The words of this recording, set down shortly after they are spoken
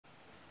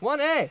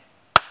1A.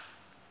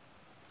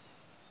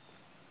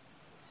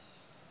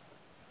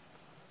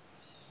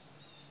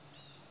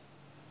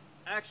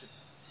 Action.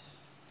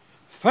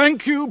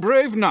 Thank you,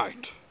 brave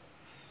knight.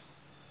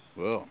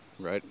 Well,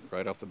 right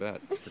off the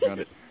bat, forgot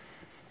it.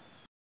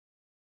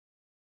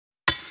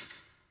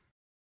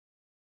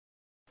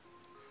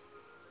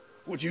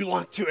 Would you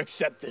like to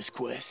accept this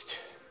quest?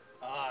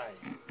 Aye.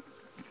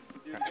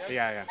 Dude,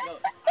 Yeah. No,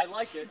 I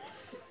like it.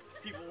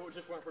 People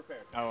just weren't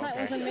prepared. Oh, That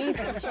was okay.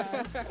 amazing,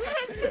 Sean.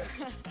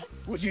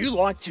 Would you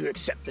like to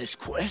accept this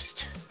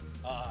quest?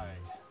 Aye.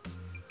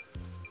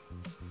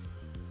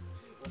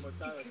 One more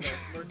time, I saw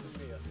smirk from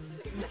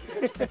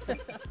Mia.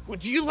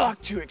 Would you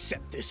like to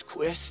accept this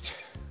quest?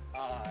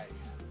 Aye.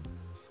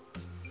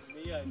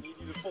 Mia, I need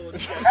you to pull it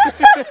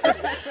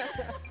together.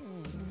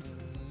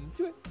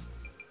 Do it.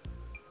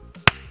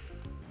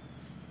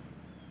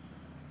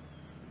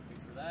 Wait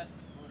for that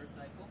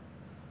motorcycle.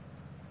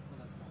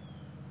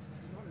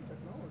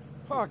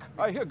 Hark,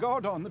 I hear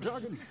God on the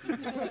dragon.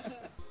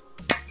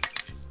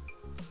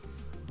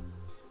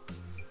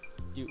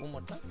 Do it one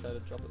more time. Try to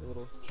drop it a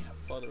little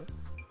farther.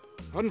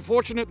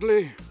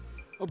 Unfortunately,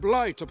 a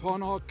blight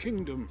upon our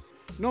kingdom,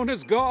 known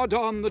as God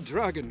on the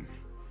dragon.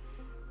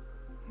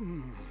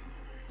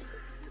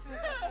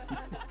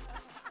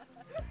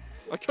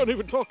 I can't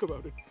even talk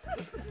about it.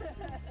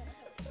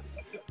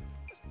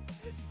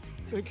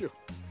 Thank you.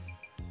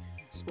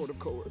 Supportive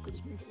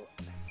co-workers means a lot.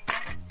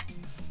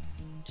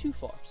 Too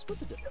far. Split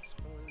the difference.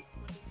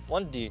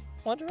 1D.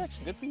 One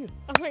direction. Good for you.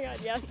 Oh my god,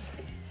 yes.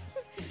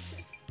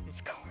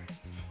 Score.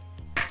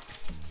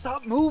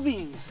 Stop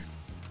moving!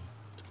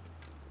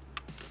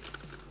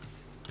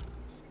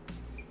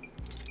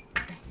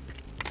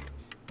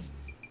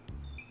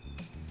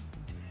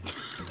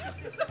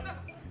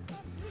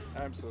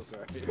 I'm so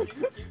sorry.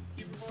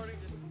 Keep recording.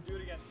 Just do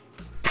it again.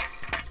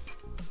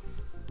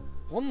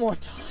 One more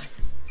time.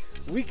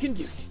 We can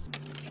do this.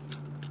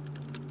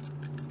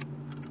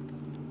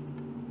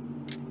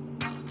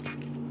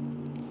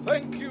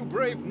 Thank you,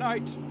 brave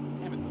knight.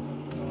 Damn it.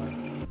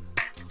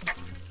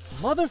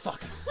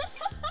 Motherfucker.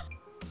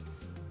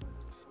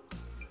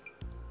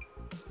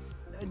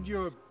 And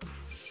you're...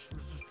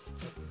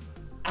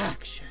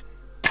 Action.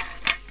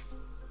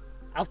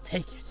 I'll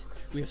take it.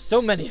 We have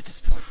so many at this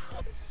point.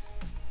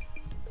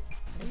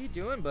 How you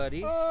doing,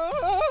 buddy?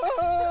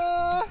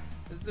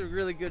 This is a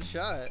really good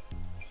shot.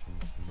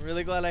 I'm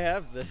really glad I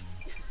have this.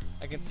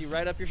 I can see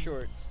right up your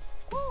shorts.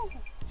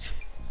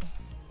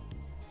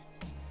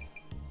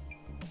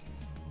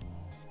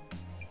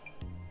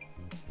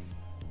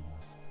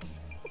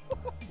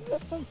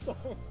 I'm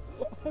sorry.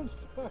 I'm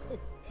sorry.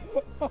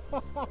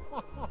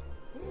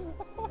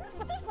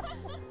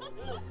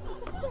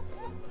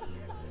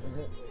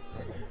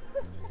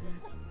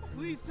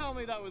 Please tell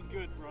me that was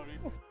good, Brody.